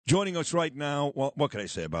Joining us right now, well, what can I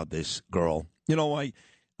say about this girl? You know,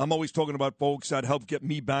 I'm always talking about folks that helped get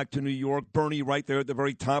me back to New York. Bernie right there at the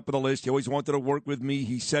very top of the list. He always wanted to work with me.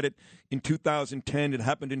 He said it in 2010. It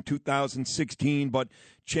happened in 2016. But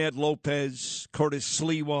Chad Lopez, Curtis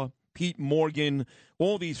Sliwa, Pete Morgan,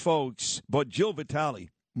 all these folks. But Jill Vitale,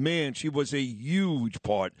 man, she was a huge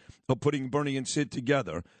part of putting Bernie and Sid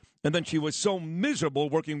together. And then she was so miserable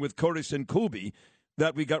working with Curtis and Kubi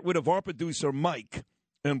that we got rid of our producer, Mike,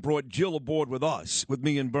 and brought Jill aboard with us, with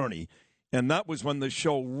me and Bernie. And that was when the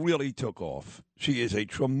show really took off. She is a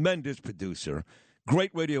tremendous producer,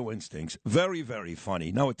 great radio instincts, very, very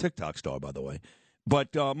funny. Now a TikTok star, by the way.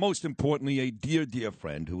 But most importantly, a dear, dear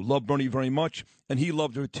friend who loved Bernie very much, and he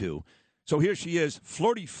loved her too. So here she is,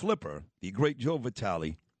 Flirty Flipper, the great Jill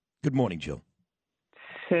Vitale. Good morning, Jill.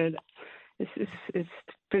 Sid, it's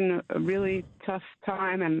been a really tough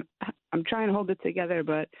time, and I'm trying to hold it together,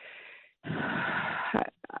 but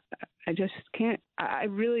I just can't. I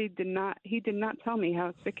really did not. He did not tell me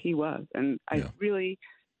how sick he was, and I really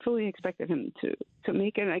fully expected him to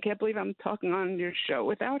make it. I can't believe I'm talking on your show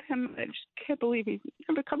without him. I just can't believe he's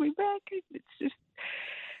never coming back. It's just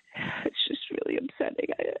really upsetting.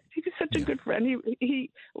 He was such a good friend. He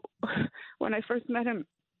when I first met him,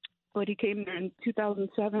 when he came there in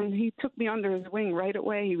 2007, he took me under his wing right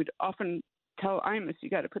away. He would often tell Imus, you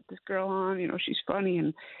got to put this girl on, she's funny.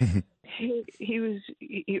 And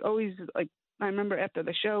he always, like, I remember after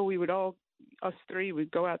the show, we would all, us three,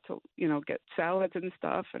 would go out to, get salads and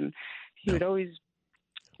stuff. And he would always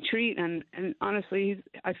treat, and honestly,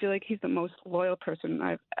 I feel like he's the most loyal person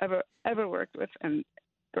I've ever worked with. And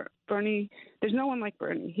Bernie, there's no one like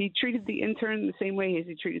Bernie. He treated the intern the same way as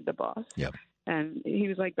he treated the boss. Yep. And he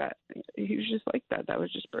was like that. He was just like that. That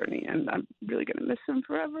was just Bernie. And I'm really going to miss him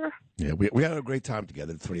forever. Yeah, we had a great time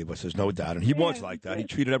together, the three of us. There's no doubt. And he was like that. He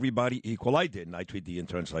treated everybody equal. I didn't. I treat the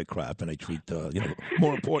interns like crap, and I treat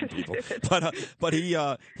more important people. But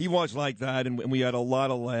he was like that, and we had a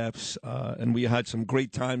lot of laughs, and we had some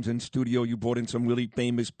great times in studio. You brought in some really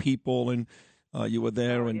famous people, and you were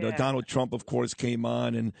there. And Donald Trump, of course, came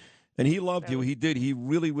on, and he loved you. He did. He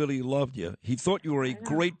really, really loved you. He thought you were a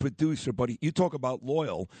great producer, but you talk about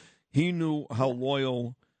loyal. He knew how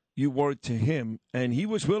loyal you were to him, and he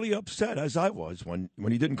was really upset, as I was, when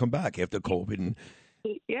he didn't come back after COVID. And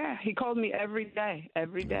he called me every day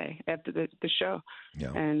after the show.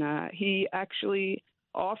 Yeah. And he actually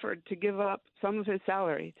offered to give up some of his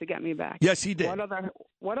salary to get me back. Yes, he did.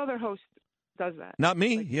 What other host does that? Not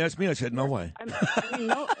me. He asked me. I said, no way. I mean,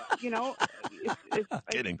 no, it's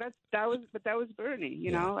kidding. That was Bernie.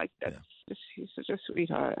 He's such a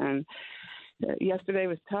sweetheart. And yesterday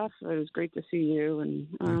was tough. It was great to see you. And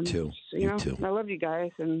you too. You too. I love you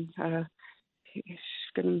guys. And I'm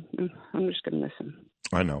just gonna miss him.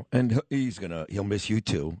 I know, and he'll miss you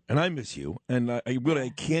too, and I miss you, and I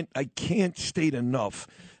can't state enough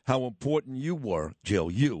how important you were,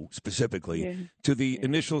 Jill, you specifically, to the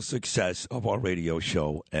initial success of our radio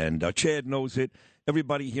show, and Chad knows it.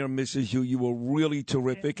 Everybody here misses you. You were really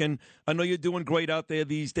terrific, and I know you're doing great out there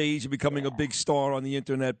these days. You're becoming a big star on the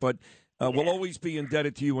internet, but we'll always be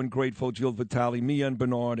indebted to you and grateful, Jill Vitale, me and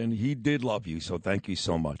Bernard, and he did love you, so thank you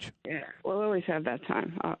so much. Yeah, we'll always have that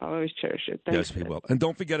time. I'll always cherish it. Thanks, yes, we will. And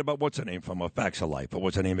don't forget about what's her name from Facts of Life, but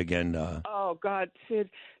what's her name again? Oh, God, Sid,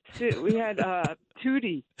 we had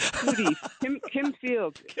Tootie, Kim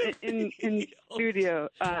Fields in studio,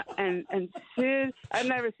 and Sid, I've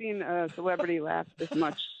never seen a celebrity laugh this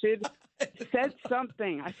much. Sid said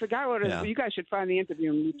something. I forgot what it was. You guys should find the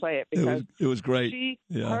interview and replay it, because it was great.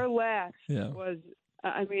 Her laugh was,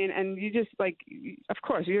 I mean, and you just, like, of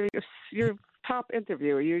course, you're top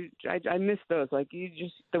interviewer. I miss those. Like, you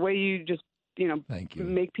just, the way you just, Thank you.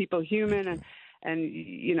 make people human, and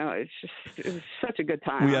it was such a good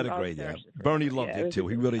time. We had a great day. Bernie loved it too.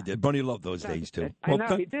 He really did. Bernie loved those days too. I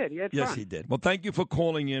know he did. Yes, he did. Well, thank you for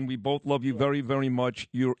calling in. We both love you very, very much.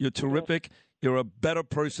 You're terrific. You're a better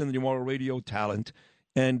person than you are a radio talent,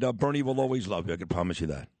 and Bernie will always love you. I can promise you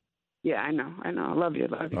that. Yeah, I know. I love you.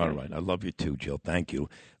 All right. I love you too, Jill. Thank you.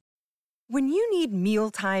 When you need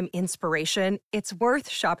mealtime inspiration, it's worth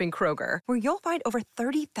shopping Kroger, where you'll find over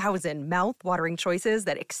 30,000 mouth-watering choices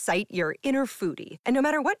that excite your inner foodie. And no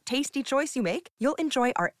matter what tasty choice you make, you'll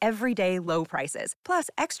enjoy our everyday low prices, plus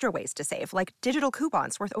extra ways to save, like digital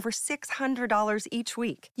coupons worth over $600 each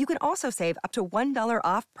week. You can also save up to $1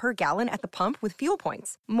 off per gallon at the pump with fuel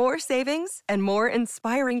points. More savings and more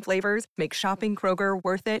inspiring flavors make shopping Kroger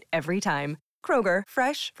worth it every time. Kroger,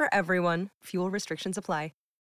 fresh for everyone. Fuel restrictions apply.